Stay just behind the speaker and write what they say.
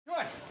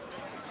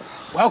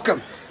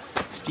Welcome.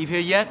 Steve here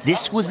yet?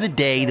 This was the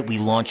day that we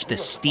launched the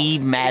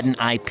Steve Madden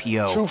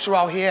IPO. Troops are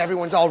all here.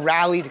 Everyone's all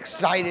rallied,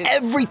 excited.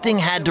 Everything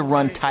had to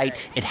run tight.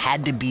 It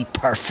had to be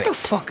perfect. What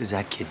the fuck is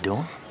that kid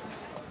doing?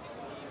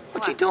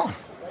 What's he doing?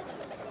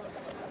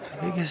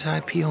 Biggest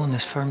IPO in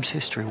this firm's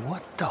history.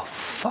 What the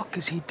fuck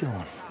is he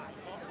doing?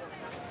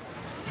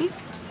 Is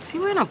he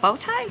wearing a bow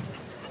tie?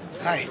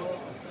 Hi.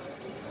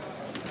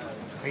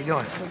 How you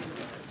doing?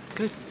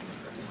 Good.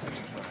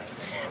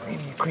 You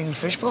cleaning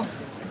fishbowl?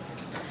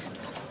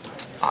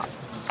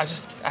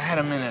 I had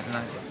a minute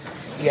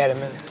and You had a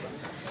minute.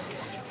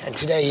 And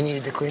today you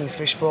needed to clean the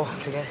fishbowl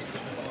today?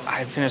 I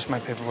had finished my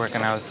paperwork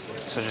and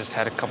so just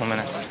had a couple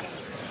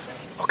minutes.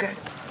 Okay.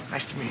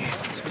 Nice to meet you.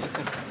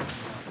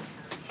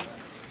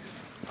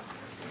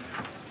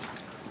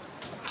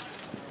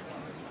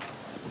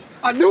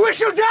 A new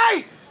issue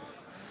day?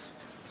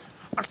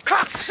 A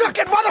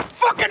cocksucking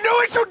motherfucking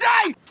new issue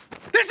day!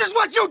 This is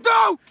what you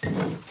do!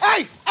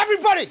 Hey,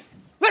 everybody,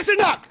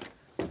 listen up!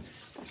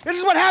 This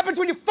is what happens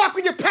when you fuck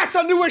with your pets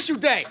on new issue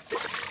day.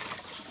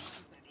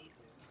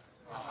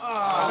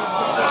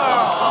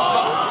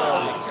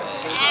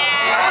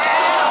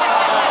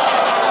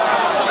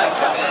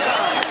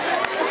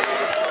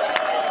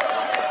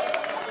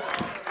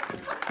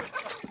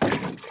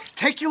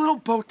 Take your little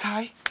bow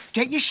tie,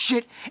 get your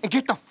shit, and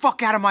get the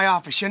fuck out of my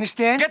office, you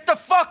understand? Get the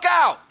fuck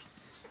out!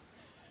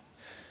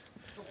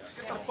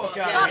 Get the fuck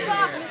out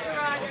of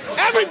here.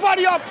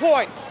 Everybody on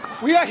point!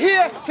 We are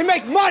here to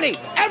make money!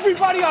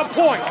 Everybody on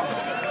point!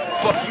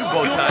 Fuck you,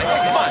 Bowtie.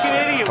 You fucking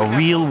idiot. A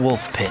real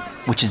wolf pit,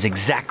 which is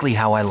exactly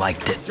how I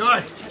liked it.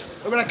 Good.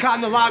 We're gonna caught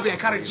in the lobby. I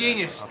caught a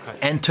genius.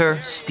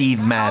 Enter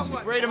Steve Madden,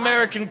 Great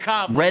American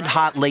cop. red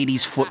hot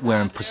ladies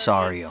footwear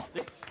impresario.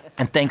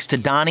 And thanks to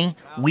Donnie,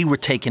 we were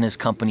taking his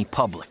company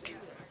public.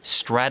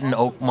 Stratton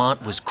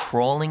Oakmont was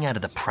crawling out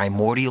of the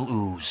primordial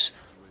ooze.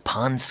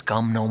 Pond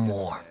scum no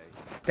more.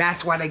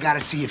 That's why they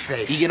gotta see your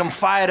face. You get them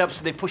fired up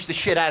so they push the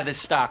shit out of this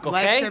stock,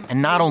 okay?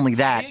 And not only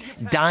that,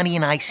 Donnie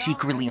and I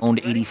secretly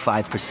owned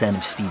 85%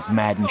 of Steve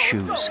Madden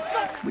shoes,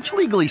 which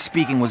legally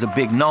speaking was a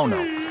big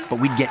no-no, but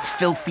we'd get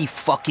filthy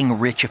fucking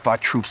rich if our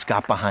troops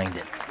got behind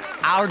it.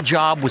 Our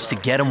job was to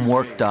get them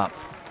worked up,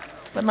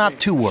 but not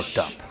too worked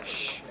up.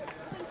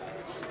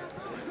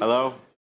 Hello?